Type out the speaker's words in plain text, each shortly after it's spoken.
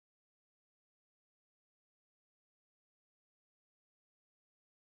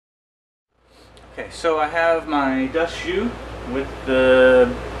Okay, so I have my dust shoe with the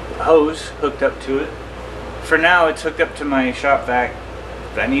hose hooked up to it. For now it's hooked up to my shop vac,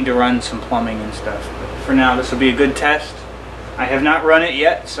 but I need to run some plumbing and stuff. But for now this will be a good test. I have not run it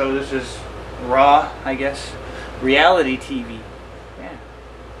yet, so this is raw, I guess. Reality TV. Yeah.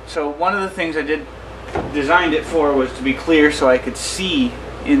 So one of the things I designed it for was to be clear so I could see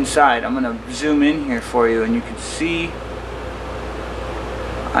inside. I'm going to zoom in here for you and you can see.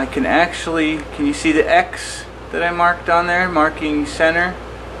 I can actually, can you see the X that I marked on there, marking center?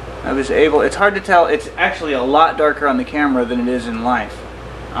 I was able, it's hard to tell, it's actually a lot darker on the camera than it is in life.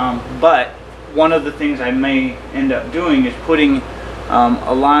 But one of the things I may end up doing is putting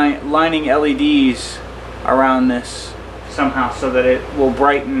lining LEDs around this somehow so that it will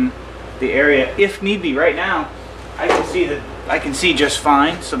brighten the area if need be. Right now I can see just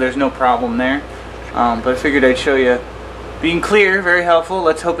fine, so there's no problem there. But I figured I'd show you. Being clear, very helpful.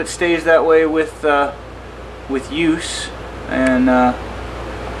 Let's hope it stays that way with use, and a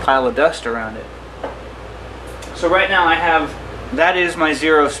pile of dust around it. So right now I have, that is my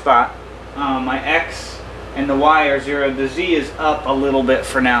 0 spot. My X and the Y are 0. The Z is up a little bit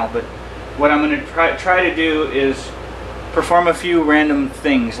for now, but what I'm going to try to do is perform a few random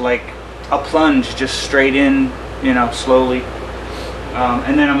things, like a plunge just straight in, you know, slowly.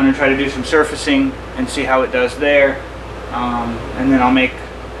 And then I'm going to try to do some surfacing and see how it does there. And then I'll make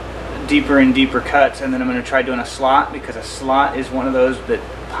deeper and deeper cuts, and then I'm going to try doing a slot, because a slot is one of those that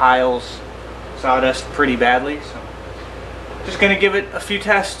piles sawdust pretty badly. So just going to give it a few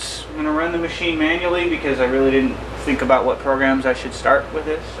tests. I'm going to run the machine manually because I really didn't think about what programs I should start with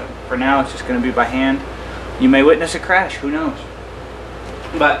this. So for now it's just going to be by hand. You may witness a crash, who knows.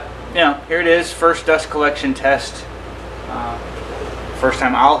 But you know, here it is, first dust collection test. First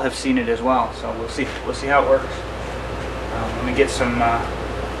time I'll have seen it as well, so we'll see how it works. Let me get some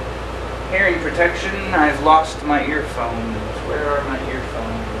hearing protection. I've lost my earphones. Where are my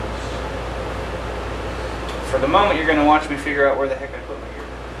earphones? For the moment, you're going to watch me figure out where the heck I put my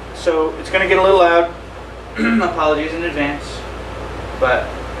earphones. So it's going to get a little loud. Apologies in advance. But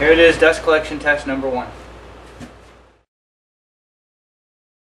here it is, dust collection test number 1.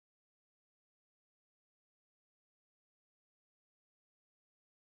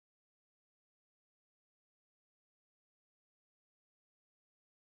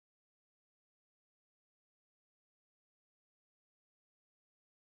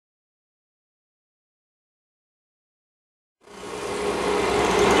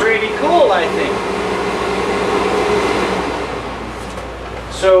 Pretty cool, I think.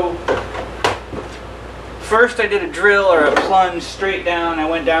 So first I did a drill or a plunge straight down. I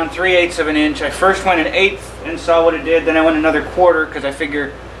went down 3/8 of an inch. I first went 1/8 and saw what it did. Then I went another 1/4 because I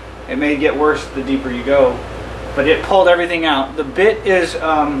figure it may get worse the deeper you go. But it pulled everything out. The bit is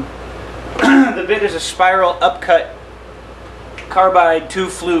the bit is a spiral upcut carbide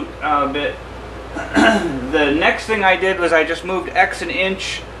 2-flute bit. The next thing I did was I just moved X 1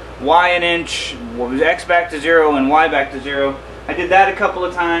 inch, Y 1 inch, X back to 0 and Y back to 0. I did that a couple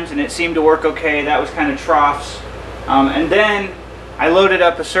of times and it seemed to work okay. That was kind of troughs. And then I loaded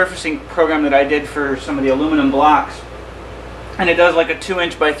up a surfacing program that I did for some of the aluminum blocks, and it does like a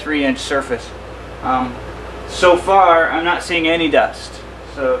 2-inch by 3-inch surface. So far I'm not seeing any dust.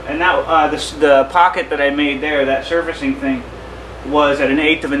 So, and that the pocket that I made there, that surfacing thing, was at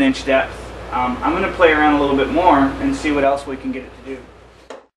 1/8 of an inch depth. I'm going to play around a little bit more and see what else we can get it to do.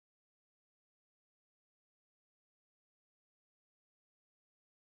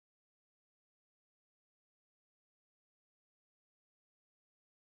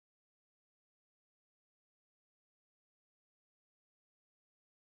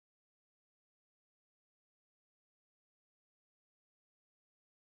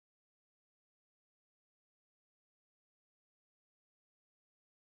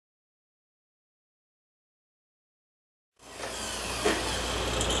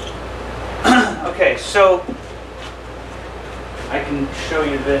 Okay, so I can show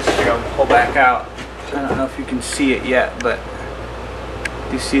you this. Here, I'll pull back out. I don't know if you can see it yet, but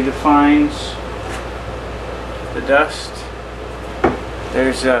you see the fines, the dust.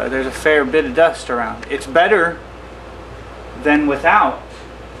 There's a fair bit of dust around. It's better than without.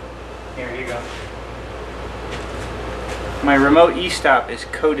 Here you go. My remote e-stop is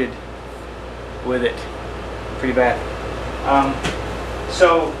coated with it. Pretty bad.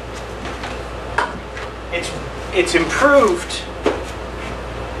 So it's improved,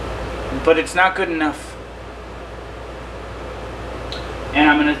 but it's not good enough.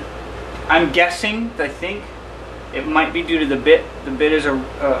 And I'm guessing, I think it might be due to the bit. The bit is a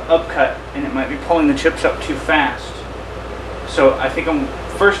upcut, and it might be pulling the chips up too fast. So I think I'm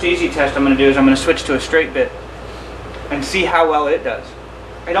first easy test I'm going to do is I'm going to switch to a straight bit and see how well it does.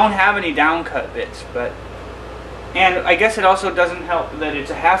 I don't have any downcut bits, and I guess it also doesn't help that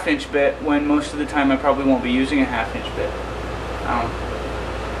it's a 1/2 inch bit when most of the time I probably won't be using a 1/2 inch bit.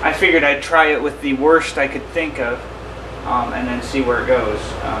 I figured I'd try it with the worst I could think of, and then see where it goes.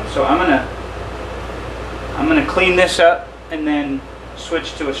 So I'm gonna clean this up and then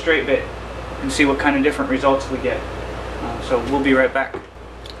switch to a straight bit and see what kind of different results we get. So we'll be right back.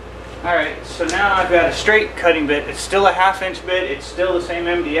 Alright, so now I've got a straight cutting bit. It's still a 1/2 inch bit. It's still the same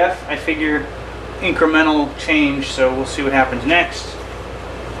MDF. I figure incremental change, so we'll see what happens next.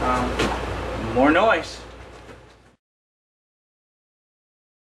 More noise.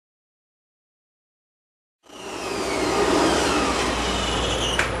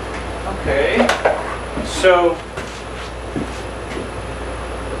 Okay, so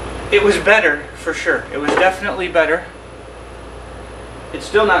it was better for sure. It was definitely better. It's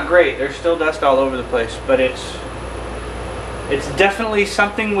still not great. There's still dust all over the place, but it's definitely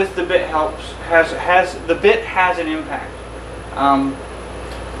something with the bit helps. The bit has an impact.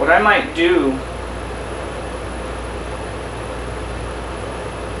 What I might do,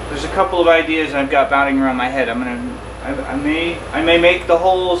 there's a couple of ideas I've got bounding around my head. I may make the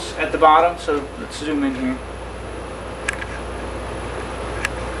holes at the bottom. So let's zoom in here.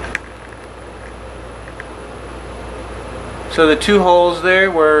 So the 2 holes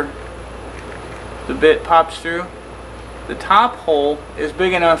there where the bit pops through, the top hole is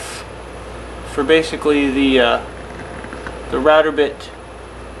big enough for basically the router bit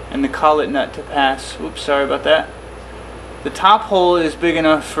and the collet nut to pass. Oops, sorry about that. The top hole is big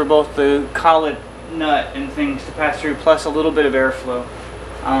enough for both the collet nut and things to pass through, plus a little bit of airflow.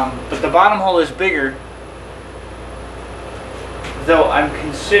 But the bottom hole is bigger, though I'm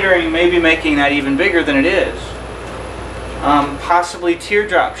considering maybe making that even bigger than it is. Possibly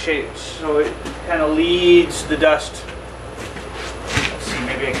teardrop shaped, so it kind of leads the dust. Let's see,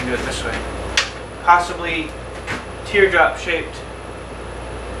 maybe I can do it this way. Possibly teardrop shaped,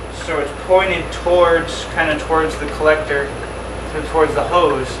 so it's pointed towards, kind of towards the collector, towards the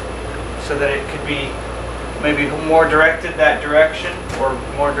hose, so that it could be maybe more directed that direction or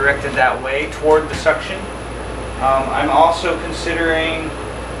more directed that way toward the suction. I'm also considering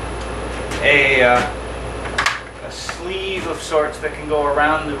a sleeve of sorts that can go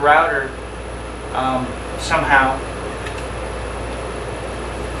around the router somehow,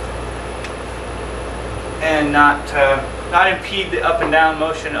 and not impede the up and down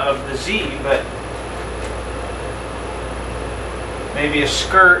motion of the Z, but maybe a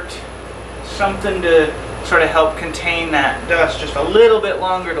skirt, something to sort of help contain that dust just a little bit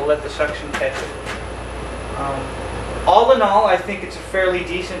longer to let the suction catch it. All in all, I think it's a fairly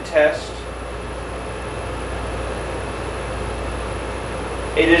decent test.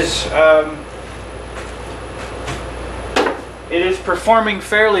 It is performing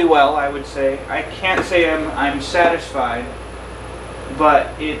fairly well, I would say. I can't say I'm satisfied, but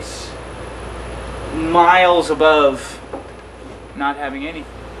it's miles above not having any.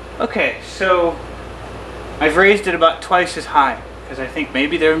 Okay, so I've raised it about twice as high because I think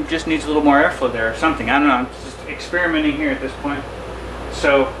maybe there just needs a little more airflow there or something. I don't know. I'm just experimenting here at this point.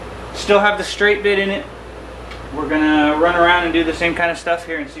 So still have the straight bit in it. We're gonna run around and do the same kind of stuff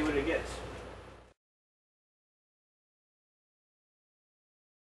here and see what it gets.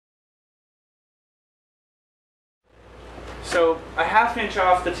 So a 1/2 inch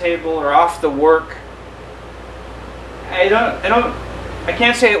off the table or off the work. I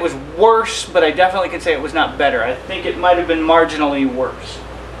can't say it was worse, but I definitely can say it was not better. I think it might have been marginally worse.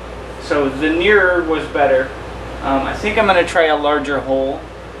 So the nearer was better. I think I'm gonna try a larger hole.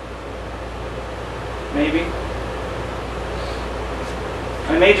 Maybe.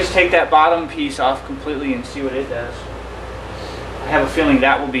 I may just take that bottom piece off completely and see what it does. I have a feeling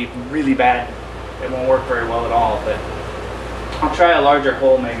that will be really bad. It won't work very well at all, but I'll try a larger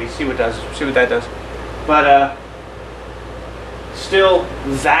hole maybe, see what that does. But still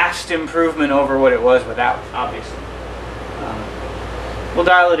vast improvement over what it was without, obviously. We'll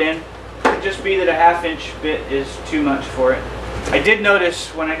dial it in. It could just be that a 1/2 inch bit is too much for it. I did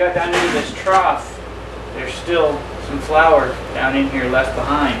notice when I got down into this trough, there's still some flour down in here left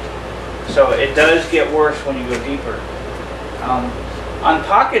behind. So it does get worse when you go deeper. On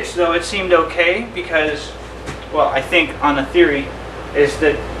pockets though, it seemed okay because, well, I think on a theory is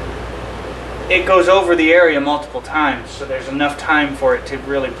that it goes over the area multiple times, so there's enough time for it to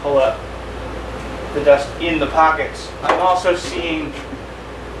really pull up the dust in the pockets. I'm also seeing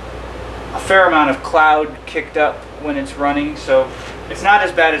a fair amount of cloud kicked up when it's running, so it's not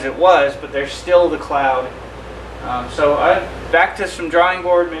as bad as it was, but there's still the cloud. So back to some drawing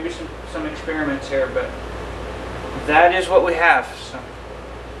board, maybe some experiments here, but that is what we have. So,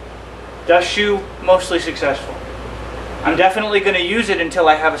 dust shoe, mostly successful. I'm definitely going to use it until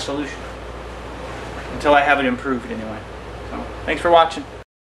I have a solution. Until I have it improved anyway. So, thanks for watching.